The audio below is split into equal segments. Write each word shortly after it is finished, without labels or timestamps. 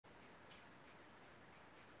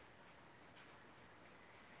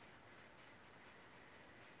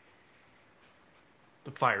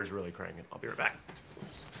The fire's really cranking. I'll be right back.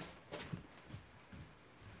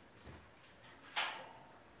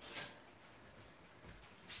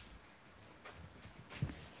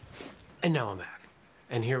 And now I'm back.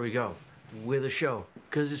 And here we go with a show.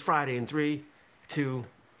 Because it's Friday in 3, 2,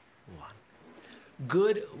 1.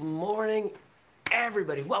 Good morning,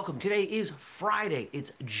 everybody. Welcome. Today is Friday.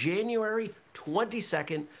 It's January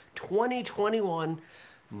 22nd, 2021.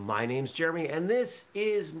 My name's Jeremy, and this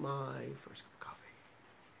is my first cup of coffee.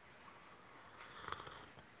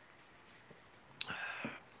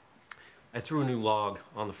 I threw a new log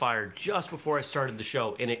on the fire just before I started the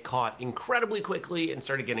show, and it caught incredibly quickly and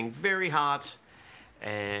started getting very hot.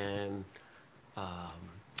 And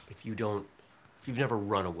if you've never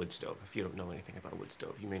run a wood stove, if you don't know anything about a wood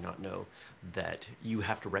stove, you may not know that you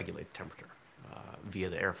have to regulate the temperature via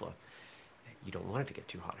the airflow. You don't want it to get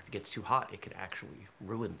too hot. If it gets too hot, it could actually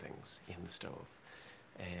ruin things in the stove.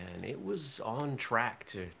 And it was on track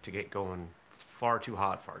to get going far too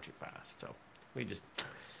hot, far too fast. So we just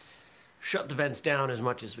shut the vents down as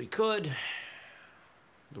much as we could.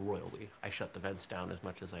 The royal we. I shut the vents down as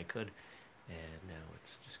much as I could. And now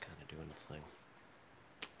it's just kind of doing its thing.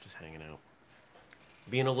 Just hanging out.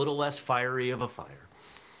 Being a little less fiery of a fire.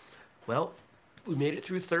 Well, we made it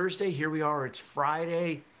through Thursday. Here we are. It's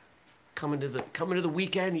Friday. Coming to the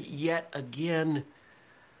weekend yet again.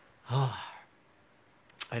 I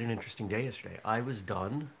had an interesting day yesterday. I was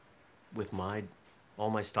done with all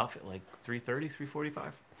my stuff at like 3:30,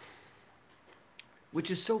 3:45.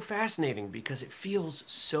 Which is so fascinating because it feels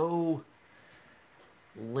so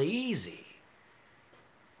lazy,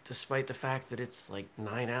 despite the fact that it's like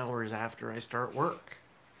 9 hours after I start work.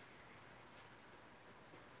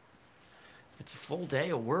 It's a full day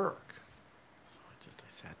of work. So I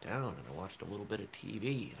sat down and I watched a little bit of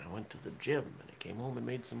TV and I went to the gym and I came home and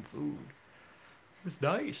made some food. It was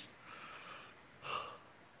nice.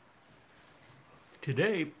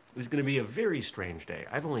 Today is going to be a very strange day.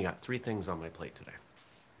 I've only got 3 things on my plate today.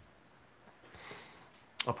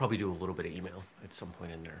 I'll probably do a little bit of email at some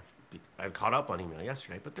point in there. I caught up on email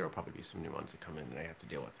yesterday, but there will probably be some new ones that come in that I have to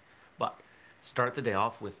deal with. But start the day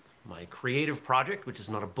off with my creative project, which is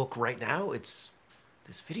not a book right now. It's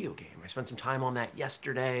this video game. I spent some time on that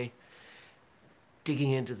yesterday,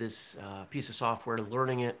 digging into this piece of software,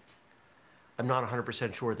 learning it. I'm not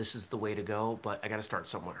 100% sure this is the way to go, but I got to start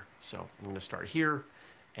somewhere. So I'm going to start here,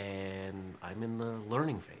 and I'm in the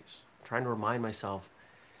learning phase. I'm trying to remind myself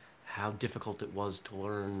how difficult it was to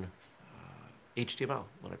learn HTML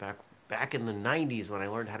when back in the 90s when I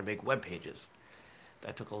learned how to make web pages.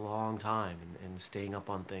 That took a long time, and staying up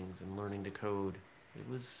on things and learning to code. It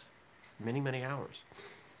was many, many hours.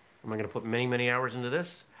 Am I going to put many, many hours into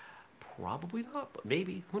this? Probably not, but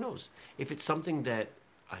maybe. Who knows? If it's something that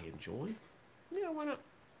I enjoy, yeah, why not?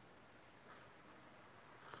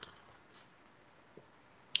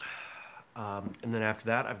 And then after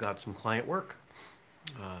that, I've got some client work.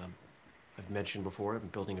 I've mentioned before, I'm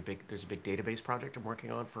building there's a big database project I'm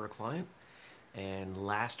working on for a client. And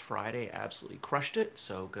last Friday, absolutely crushed it.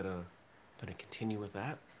 So gonna continue with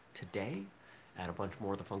that today. Add a bunch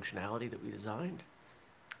more of the functionality that we designed.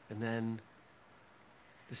 And then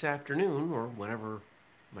this afternoon, or whenever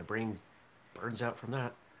my brain burns out from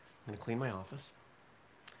that, I'm gonna clean my office.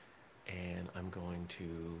 And I'm going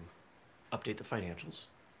to update the financials.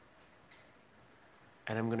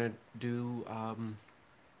 And I'm gonna do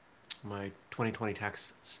my 2020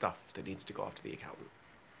 tax stuff that needs to go off to the accountant.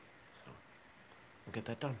 So I'll get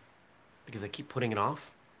that done because I keep putting it off.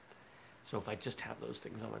 So if I just have those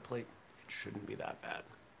things on my plate, it shouldn't be that bad.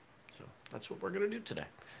 So that's what we're gonna do today.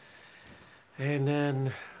 And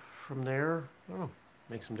then from there, I don't know,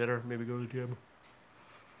 make some dinner, maybe go to the gym.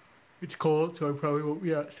 It's cold, so I probably won't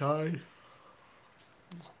be outside.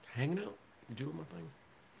 Just hanging out, doing my thing.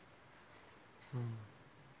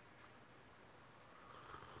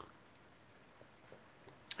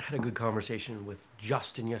 I had a good conversation with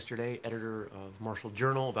Justin yesterday, editor of Marshall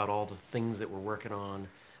Journal, about all the things that we're working on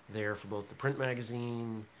there for both the print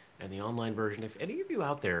magazine and the online version. If any of you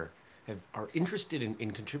out there are interested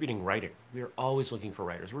in contributing writing, we are always looking for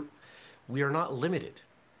writers. We are not limited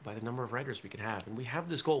by the number of writers we can have. And we have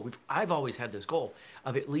this goal, I've always had this goal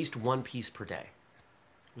of at least 1 piece per day,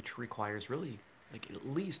 which requires really like at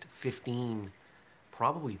least 15,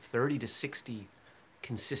 probably 30 to 60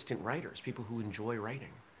 consistent writers, people who enjoy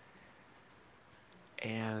writing.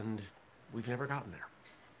 And we've never gotten there.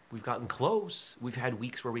 We've gotten close. We've had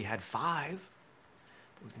weeks where we had 5,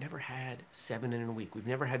 but we've never had 7 in a week. We've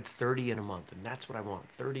never had 30 in a month, and that's what I want,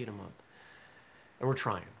 30 in a month. And we're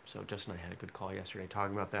trying. So Justin and I had a good call yesterday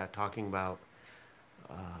talking about that, talking about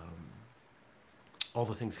all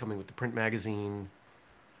the things coming with the print magazine,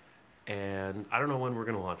 And I don't know when we're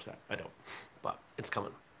going to launch that. I don't. But it's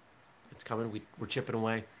coming. It's coming. We're chipping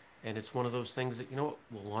away. And it's one of those things that, you know what,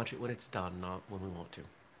 we'll launch it when it's done, not when we want to.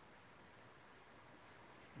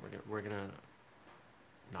 We're gonna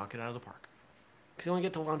knock it out of the park. Because you only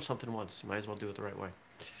get to launch something once. You might as well do it the right way.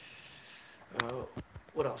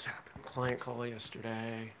 What else happened? Client call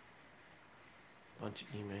yesterday. Bunch of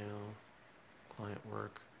email. Client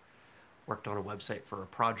work. Worked on a website for a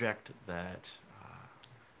project that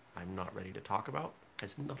I'm not ready to talk about. It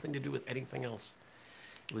has nothing to do with anything else.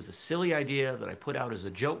 It was a silly idea that I put out as a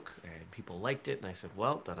joke, and people liked it, and I said,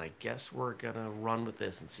 well, then I guess we're gonna run with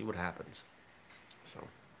this and see what happens. So,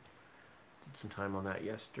 did some time on that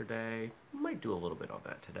yesterday. Might do a little bit on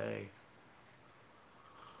that today.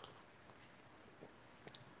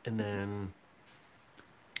 And then,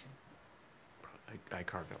 I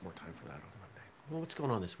carved out more time for that on Monday. Well, what's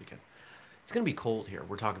going on this weekend? It's going to be cold here.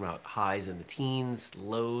 We're talking about highs in the teens,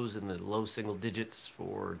 lows in the low single digits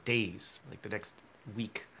for days. Like the next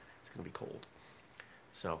week, it's going to be cold.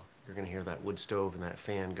 So you're going to hear that wood stove and that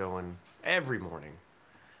fan going every morning.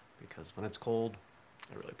 Because when it's cold,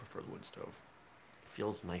 I really prefer the wood stove. It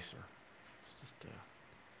feels nicer. It's just, I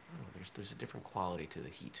don't know, there's a different quality to the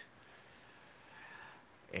heat.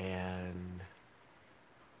 And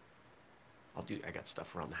I got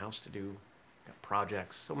stuff around the house to do. Got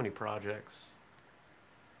projects, so many projects.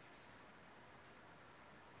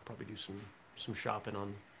 Probably do some shopping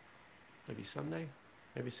on maybe Sunday,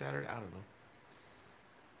 maybe Saturday. I don't know.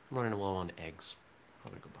 I'm running low on eggs.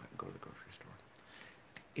 Probably go to the grocery store.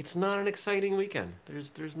 It's not an exciting weekend.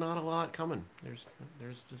 There's not a lot coming. There's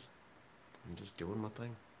just I'm just doing my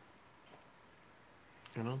thing.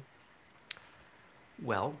 You know.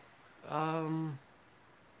 Well, I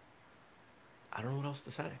don't know what else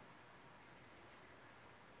to say.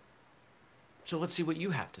 So let's see what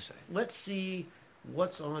you have to say. Let's see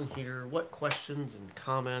what's on here, what questions and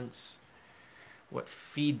comments, what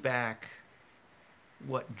feedback,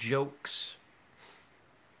 what jokes.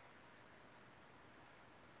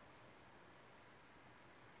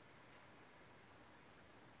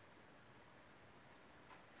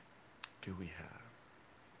 Do we have?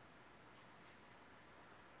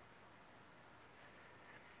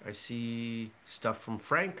 I see stuff from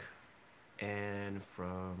Frank and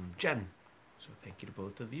from Jen. So thank you to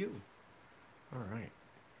both of you. All right.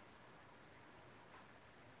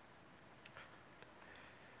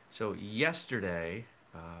 So yesterday,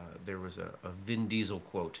 there was a Vin Diesel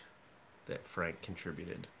quote that Frank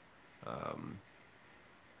contributed.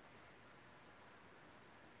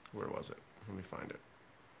 Where was it? Let me find it.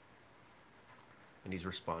 And he's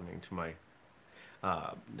responding to my...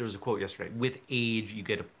 there was a quote yesterday. With age, you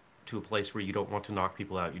get to a place where you don't want to knock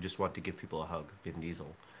people out. You just want to give people a hug. Vin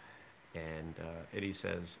Diesel. And he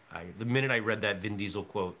says, the minute I read that Vin Diesel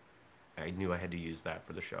quote, I knew I had to use that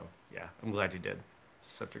for the show. Yeah, I'm glad you did.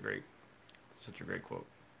 Such a great quote.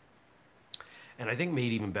 And I think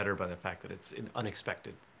made even better by the fact that it's an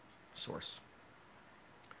unexpected source.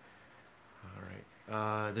 All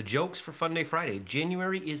right. The jokes for Fun Day Friday.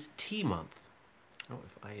 January is tea month. Oh,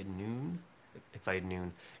 if I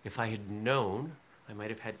had known, I might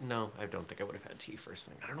have had, no, I don't think I would have had tea first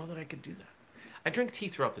thing. I don't know that I could do that. I drink tea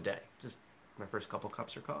throughout the day. Just my first couple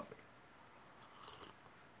cups of coffee.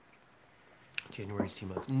 January's tea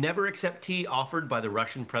month. Never accept tea offered by the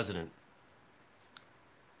Russian president.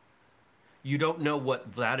 You don't know what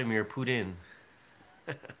Vladimir put in.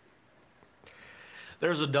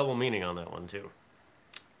 There's a double meaning on that one, too.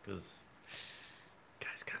 Because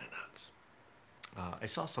guy's kind of nuts. I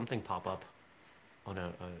saw something pop up on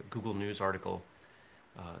a Google News article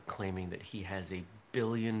claiming that he has $1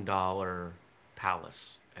 billion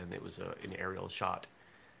palace, and it was an aerial shot,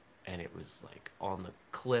 and it was like on the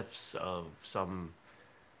cliffs of some,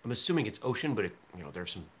 I'm assuming it's ocean, but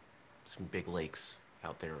there's some big lakes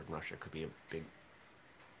out there in Russia. It could be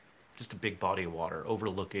just a big body of water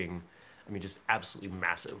overlooking, just absolutely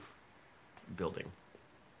massive building.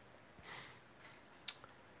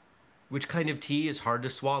 Which kind of tea is hard to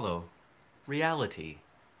swallow? Reality.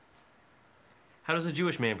 How does a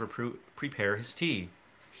Jewish man prepare his tea?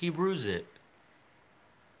 He brews it.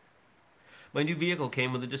 My new vehicle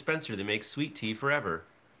came with a dispenser that makes sweet tea forever.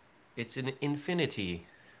 It's an infinity.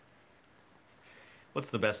 What's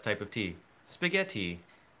the best type of tea? Spaghetti.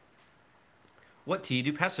 What tea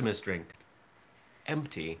do pessimists drink?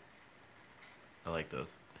 Empty. I like those.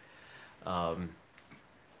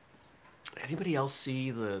 Anybody else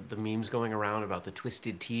see the memes going around about the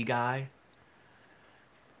twisted tea guy?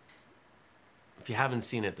 If you haven't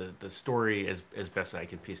seen it, the story, as best I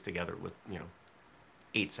can piece together with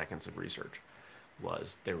 8 seconds of research,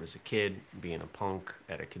 was there was a kid being a punk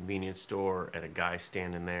at a convenience store and a guy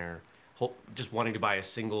standing there just wanting to buy a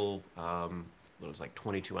single, what was like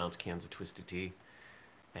 22-ounce cans of Twisted Tea,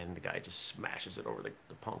 and the guy just smashes it over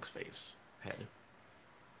the punk's face, head.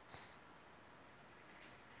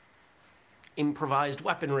 Improvised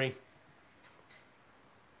weaponry.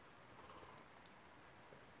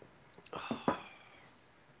 Oh,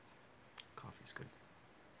 coffee's good.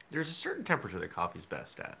 There's a certain temperature that coffee's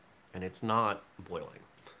best at, and it's not boiling.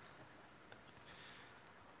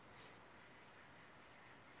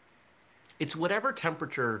 It's whatever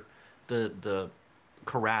temperature the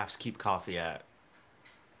carafes keep coffee at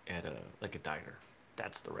a like a diner.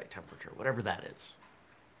 That's the right temperature, whatever that is.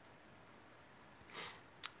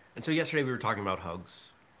 And so yesterday we were talking about hugs,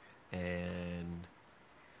 and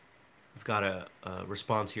we've got a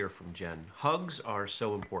response here from Jen. Hugs are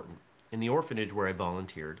so important. In the orphanage where I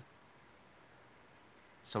volunteered,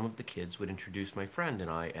 some of the kids would introduce my friend and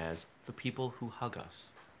I as the people who hug us.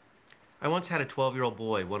 I once had a 12-year-old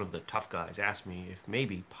boy, one of the tough guys, ask me if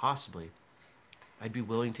maybe, possibly, I'd be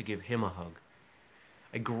willing to give him a hug.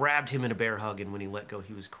 I grabbed him in a bear hug, and when he let go,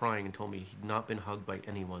 he was crying and told me he'd not been hugged by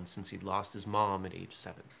anyone since he'd lost his mom at age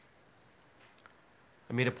 7.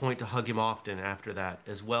 I made a point to hug him often after that,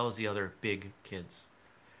 as well as the other big kids.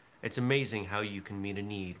 It's amazing how you can meet a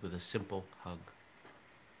need with a simple hug.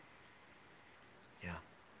 Yeah.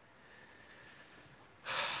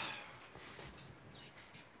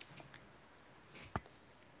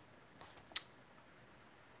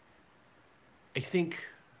 I think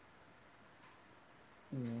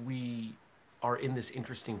we are in this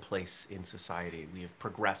interesting place in society. We have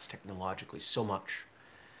progressed technologically so much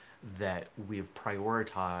that we have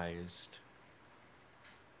prioritized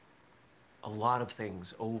a lot of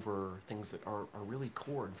things over things that are really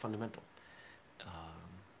core and fundamental.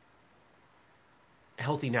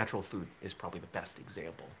 Healthy natural food is probably the best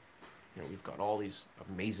example. You know, we've got all these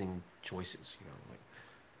amazing choices, you know, like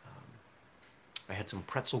I had some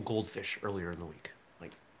pretzel goldfish earlier in the week.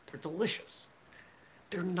 Like, they're delicious.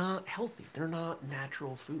 They're not healthy. They're not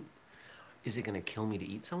natural food. Is it going to kill me to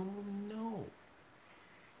eat some of them? No.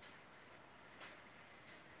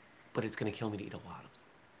 But it's going to kill me to eat a lot of them.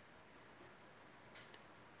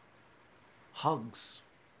 Hugs,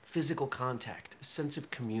 physical contact, a sense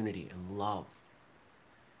of community and love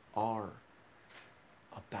are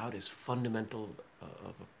about as fundamental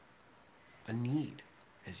of a need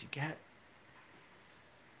as you get.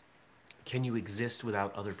 Can you exist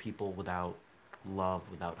without other people, without love,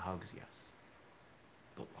 without hugs? Yes.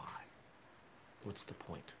 But why? What's the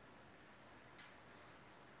point?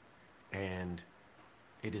 And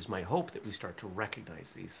it is my hope that we start to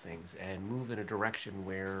recognize these things and move in a direction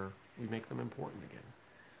where we make them important again.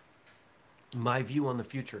 My view on the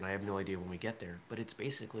future, and I have no idea when we get there, but it's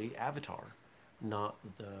basically Avatar, not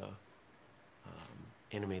the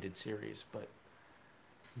animated series, but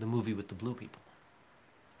the movie with the blue people.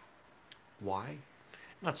 Why?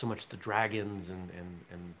 Not so much the dragons and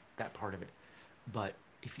that part of it, but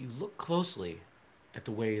if you look closely at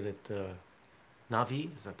the way that the Na'vi,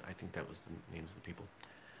 I think that was the names of the people,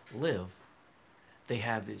 live, they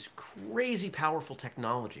have this crazy powerful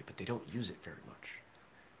technology, but they don't use it very much.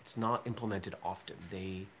 It's not implemented often.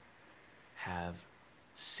 They have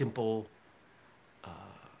simple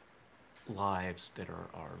lives that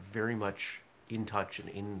are very much in touch and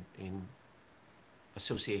in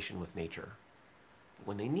association with nature. But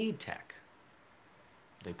when they need tech,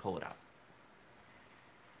 they pull it out.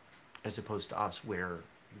 As opposed to us, where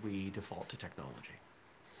we default to technology.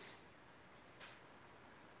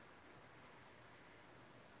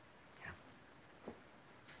 Yeah.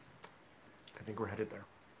 I think we're headed there.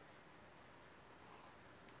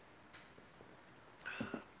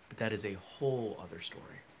 But that is a whole other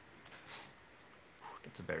story.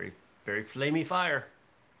 That's a very, very flamey fire.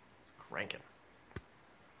 Cranking.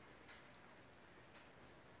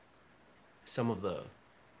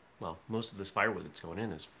 Most of this firewood that's going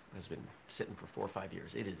in has been sitting for 4 or 5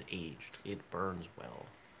 years. It is aged. It burns well.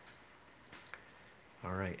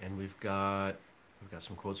 All right, and we've got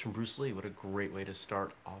some quotes from Bruce Lee. What a great way to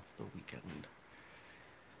start off the weekend.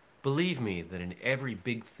 Believe me that in every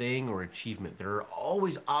big thing or achievement, there are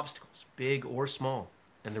always obstacles, big or small.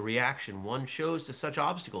 And the reaction one shows to such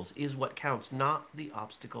obstacles is what counts, not the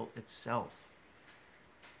obstacle itself.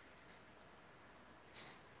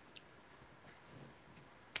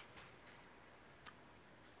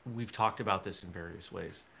 We've talked about this in various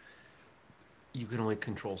ways. You can only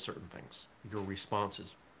control certain things. Your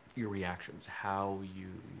responses, your reactions, how you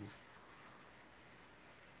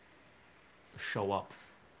show up,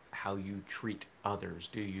 how you treat others,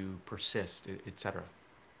 do you persist, etc.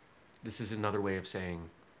 This is another way of saying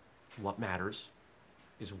what matters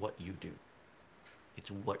is what you do. It's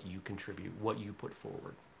what you contribute, what you put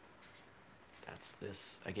forward. That's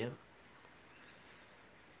this again.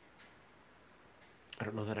 I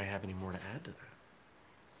don't know that I have any more to add to that.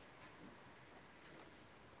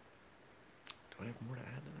 Do I have more to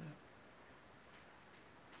add to that?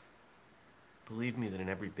 Believe me that in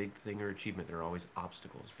every big thing or achievement, there are always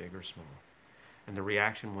obstacles, big or small. And the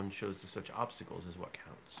reaction one shows to such obstacles is what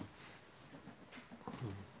counts.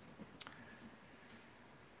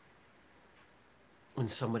 When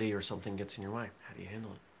somebody or something gets in your way, how do you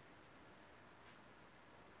handle it?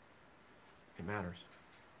 It matters.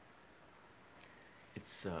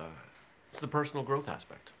 It's the personal growth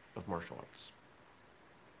aspect of martial arts.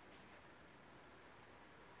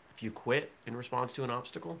 If you quit in response to an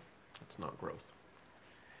obstacle, that's not growth.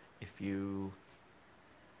 If you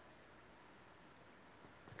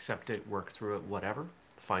accept it, work through it, whatever,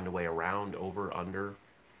 find a way around, over, under,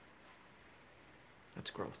 that's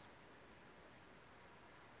growth.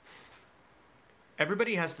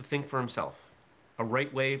 Everybody has to think for himself. A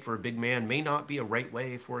right way for a big man may not be a right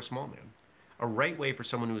way for a small man. A right way for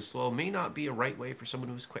someone who is slow may not be a right way for someone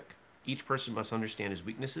who is quick. Each person must understand his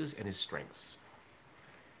weaknesses and his strengths.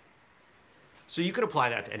 So you could apply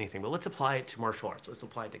that to anything, but let's apply it to martial arts. Let's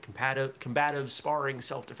apply it to combative, sparring,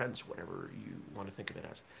 self-defense, whatever you want to think of it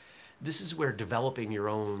as. This is where developing your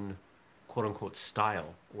own quote-unquote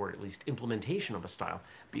style, or at least implementation of a style,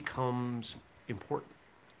 becomes important.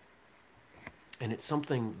 And it's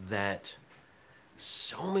something that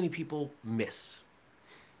so many people miss.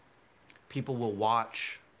 People will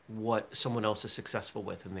watch what someone else is successful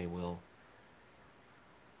with and they will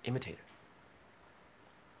imitate it.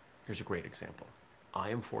 Here's a great example. I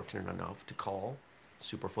am fortunate enough to call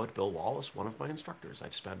Superfoot Bill Wallace one of my instructors.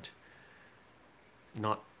 I've spent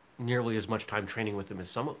not nearly as much time training with him as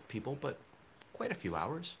some people, but quite a few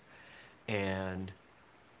hours. And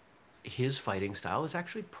his fighting style is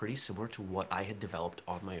actually pretty similar to what I had developed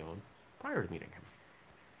on my own prior to meeting him.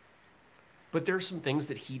 But there are some things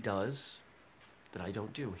that he does that I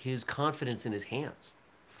don't do. His confidence in his hands,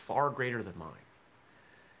 far greater than mine.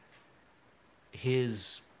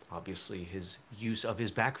 Obviously, his use of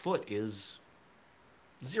his back foot is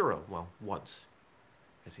zero. Well, once,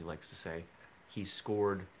 as he likes to say. He's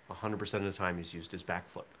scored 100% of the time he's used his back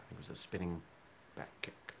foot. I think it was a spinning back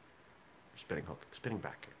kick. Or spinning hook, spinning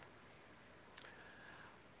back kick.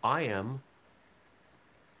 I am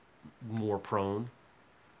more prone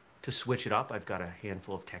to switch it up. I've got a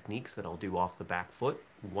handful of techniques that I'll do off the back foot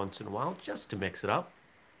once in a while just to mix it up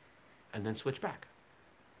and then switch back.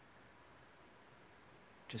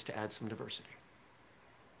 Just to add some diversity.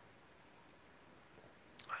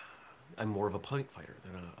 I'm more of a point fighter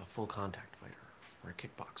than a full contact fighter or a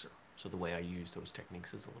kickboxer. So the way I use those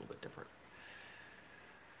techniques is a little bit different.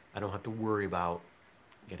 I don't have to worry about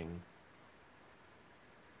getting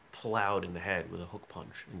plowed in the head with a hook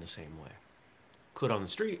punch in the same way. Could on the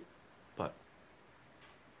street, but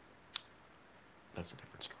that's a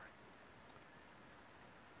different story.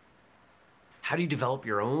 How do you develop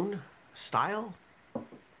your own style?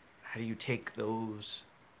 How do you take those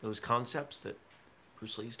concepts that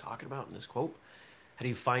Bruce Lee's talking about in this quote? How do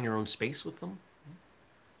you find your own space with them?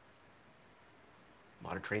 A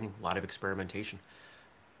lot of training, a lot of experimentation.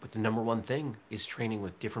 But the number one thing is training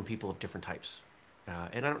with different people of different types.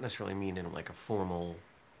 And I don't necessarily mean in like a formal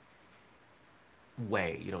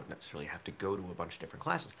way. You don't necessarily have to go to a bunch of different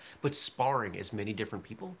classes. But sparring as many different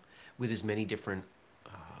people with as many different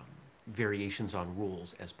variations on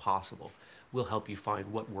rules as possible will help you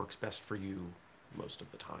find what works best for you most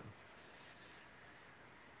of the time.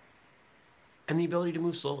 And the ability to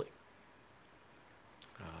move slowly.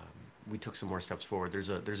 We took some more steps forward. There's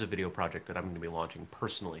a video project that I'm going to be launching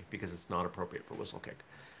personally because it's not appropriate for Whistlekick.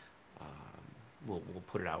 We'll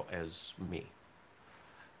put it out as me.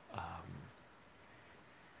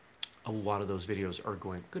 A lot of those videos are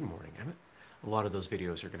going, good morning, Emmett. A lot of those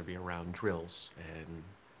videos are going to be around drills, and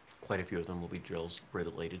quite a few of them will be drills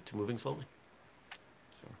related to moving slowly.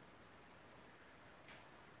 So,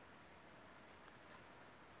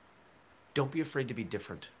 don't be afraid to be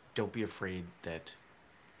different. Don't be afraid that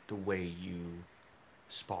the way you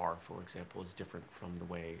spar, for example, is different from the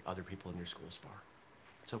way other people in your school spar.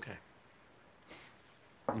 It's okay.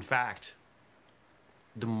 In fact,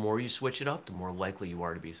 the more you switch it up, the more likely you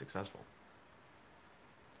are to be successful.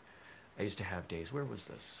 I used to have days, where was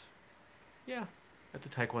this? Yeah, at the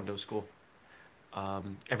Taekwondo school.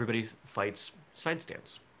 Everybody fights side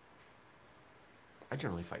stands. I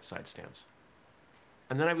generally fight side stands.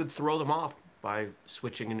 And then I would throw them off by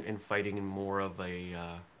switching and fighting in more of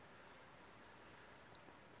a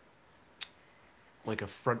like a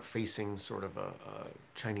front-facing sort of a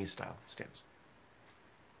Chinese-style stance.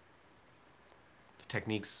 The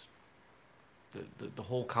techniques, the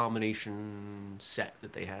whole combination set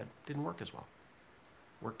that they had didn't work as well.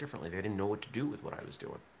 Worked differently. They didn't know what to do with what I was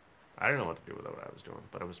doing. I didn't know what to do with what I was doing,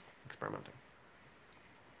 but I was experimenting.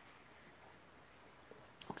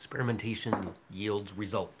 Experimentation yields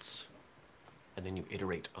results, and then you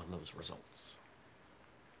iterate on those results.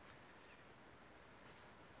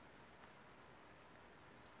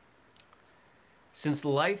 Since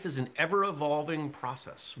life is an ever-evolving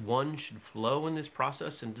process, one should flow in this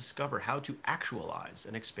process and discover how to actualize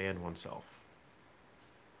and expand oneself.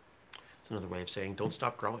 It's another way of saying don't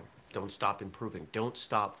stop growing, don't stop improving, don't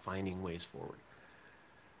stop finding ways forward.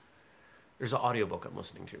 There's an audiobook I'm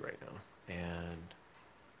listening to right now, and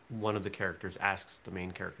one of the characters asks the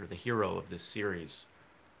main character, the hero of this series,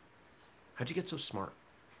 how'd you get so smart?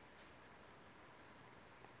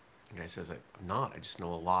 The guy says, I'm not, I just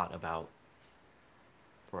know a lot about,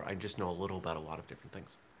 or I just know a little about a lot of different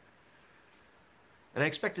things. And I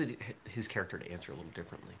expected his character to answer a little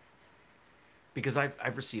differently, because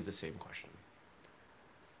I've received the same question.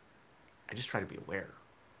 I just try to be aware.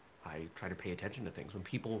 I try to pay attention to things. When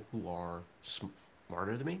people who are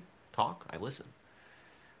smarter than me talk, I listen.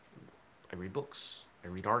 I read books. I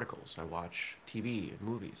read articles. I watch TV and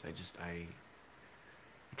movies. I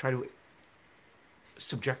try to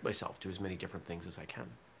subject myself to as many different things as I can.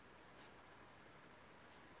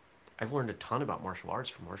 I've learned a ton about martial arts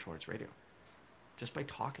from Martial Arts Radio, just by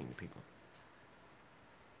talking to people.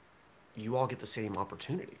 You all get the same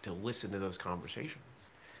opportunity to listen to those conversations,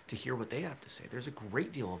 to hear what they have to say. There's a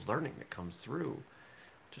great deal of learning that comes through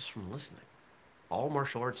just from listening. All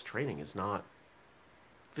martial arts training is not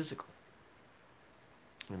physical.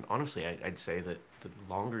 And honestly, I'd say that the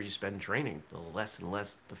longer you spend training, the less and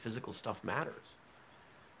less the physical stuff matters.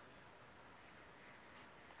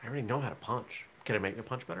 I already know how to punch. Can I make my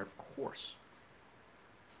punch better? Of course.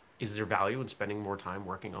 Is there value in spending more time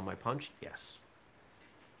working on my punch? Yes.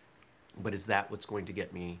 But is that what's going to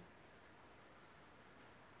get me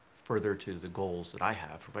further to the goals that I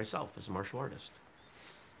have for myself as a martial artist?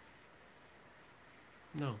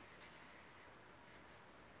 No.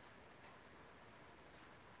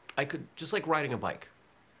 I could, just like riding a bike,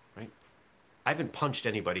 right? I haven't punched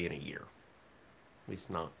anybody in a year. At least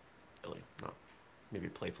not really, not maybe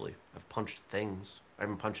playfully. I've punched things. I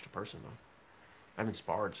haven't punched a person, though. I haven't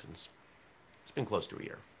sparred since, it's been close to a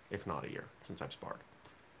year, if not a year, since I've sparred.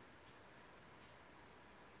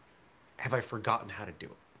 Have I forgotten how to do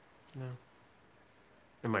it? No.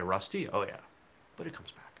 Am I rusty? Oh, yeah. But it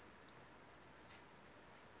comes back.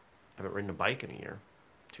 I haven't ridden a bike in a year,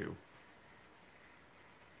 2.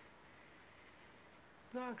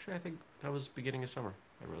 No, actually, I think that was beginning of summer.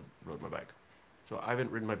 I rode my bike. So I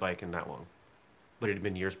haven't ridden my bike in that long. But it had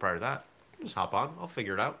been years prior to that. Just hop on. I'll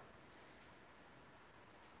figure it out.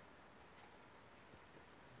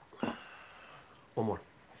 One more.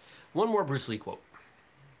 One more Bruce Lee quote.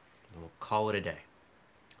 And we'll call it a day.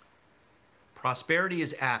 Prosperity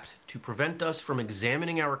is apt to prevent us from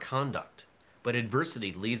examining our conduct, but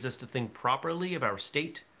adversity leads us to think properly of our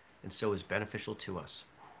state, and so is beneficial to us.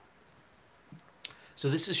 So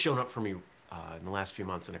this has shown up for me in the last few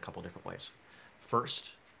months in a couple different ways.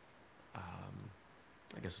 First,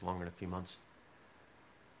 I guess longer than a few months,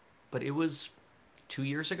 but it was 2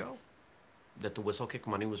 years ago that the Whistlekick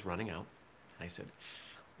money was running out. And I said,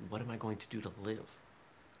 what am I going to do to live?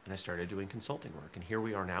 And I started doing consulting work, and here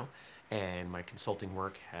we are now. And my consulting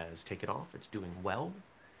work has taken off. It's doing well.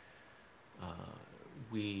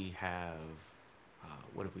 We have,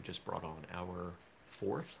 what have we just brought on? Our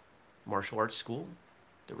 4th martial arts school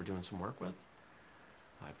that we're doing some work with.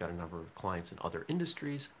 I've got a number of clients in other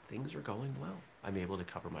industries. Things are going well. I'm able to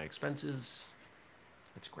cover my expenses.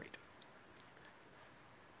 It's great.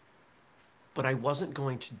 But I wasn't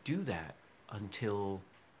going to do that until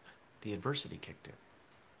the adversity kicked in.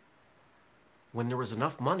 When there was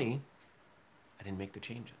enough money, I didn't make the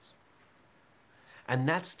changes. And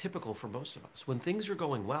that's typical for most of us. When things are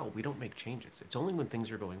going well, we don't make changes. It's only when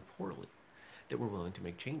things are going poorly that we're willing to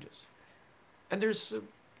make changes. And there's a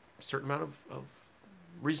certain amount of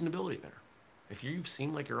reasonability there. If you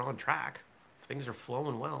seem like you're on track, if things are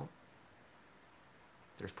flowing well,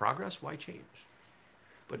 if there's progress, why change?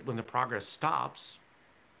 But when the progress stops,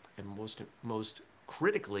 and most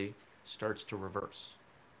critically starts to reverse,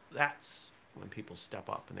 that's when people step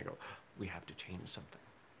up and they go, we have to change something.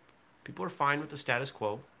 People are fine with the status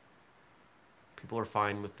quo. People are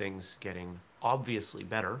fine with things getting obviously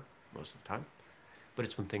better most of the time, but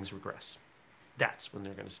it's when things regress. That's when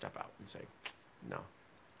they're going to step out and say, no,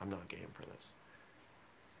 I'm not game for this.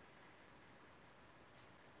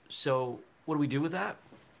 So what do we do with that?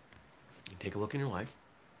 You take a look in your life.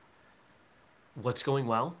 What's going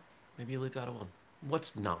well? Maybe you leave that alone.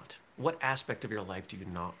 What's not? What aspect of your life do you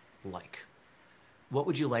not like? What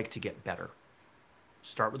would you like to get better?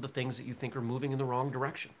 Start with the things that you think are moving in the wrong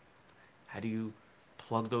direction. How do you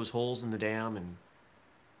plug those holes in the dam and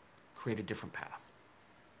create a different path?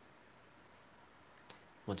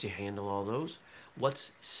 Once you handle all those,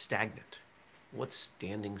 what's stagnant? What's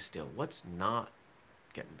standing still? What's not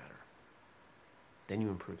getting better? Then you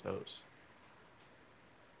improve those.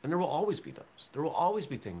 And there will always be those. There will always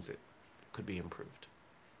be things that could be improved.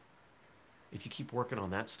 If you keep working on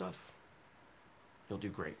that stuff, you'll do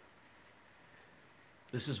great.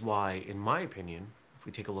 This is why, in my opinion, if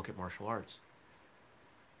we take a look at martial arts,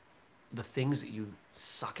 the things that you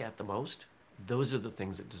suck at the most, those are the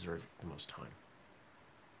things that deserve the most time.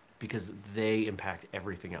 Because they impact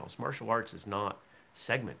everything else. Martial arts is not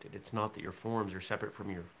segmented. It's not that your forms are separate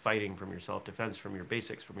from your fighting, from your self-defense, from your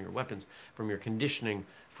basics, from your weapons, from your conditioning,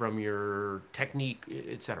 from your technique,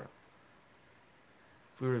 etc.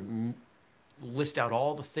 If we were to list out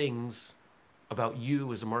all the things about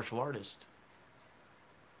you as a martial artist,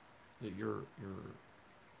 your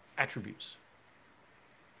attributes,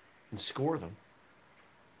 and score them,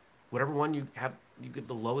 whatever one you give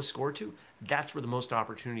the lowest score to, that's where the most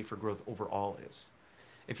opportunity for growth overall is.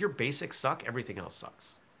 If your basics suck, everything else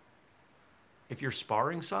sucks. If your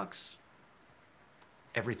sparring sucks,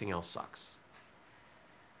 everything else sucks.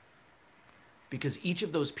 Because each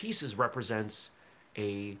of those pieces represents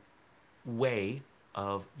a way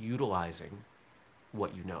of utilizing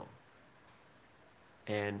what you know.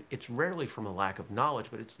 And it's rarely from a lack of knowledge,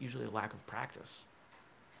 but it's usually a lack of practice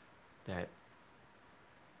that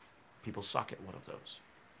people suck at one of those.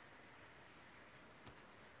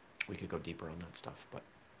 We could go deeper on that stuff, but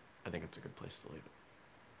I think it's a good place to leave it.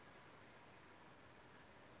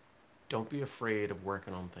 Don't be afraid of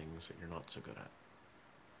working on things that you're not so good at.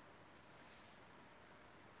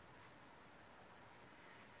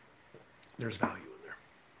 There's value in there.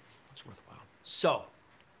 It's worthwhile. So,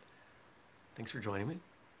 thanks for joining me.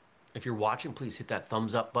 If you're watching, please hit that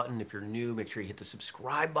thumbs up button. If you're new, make sure you hit the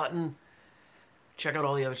subscribe button. Check out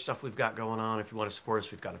all the other stuff we've got going on. If you want to support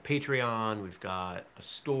us, we've got a Patreon, we've got a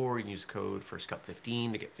store. You can use code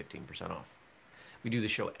FirstCut15 to get 15% off. We do the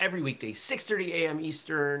show every weekday, 6:30 a.m.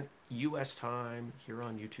 Eastern, U.S. time, here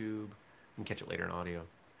on YouTube. You can catch it later in audio.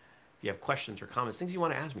 If you have questions or comments, things you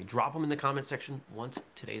want to ask me, drop them in the comment section once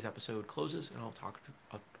today's episode closes, and I'll talk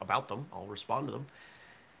about them. I'll respond to them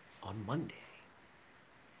on Monday.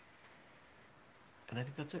 And I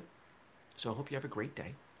think that's it. So I hope you have a great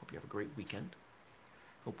day. Hope you have a great weekend.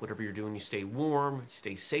 Hope whatever you're doing, you stay warm, you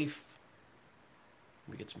stay safe.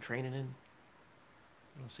 We get some training in.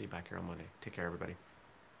 I'll see you back here on Monday. Take care, everybody.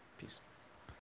 Peace.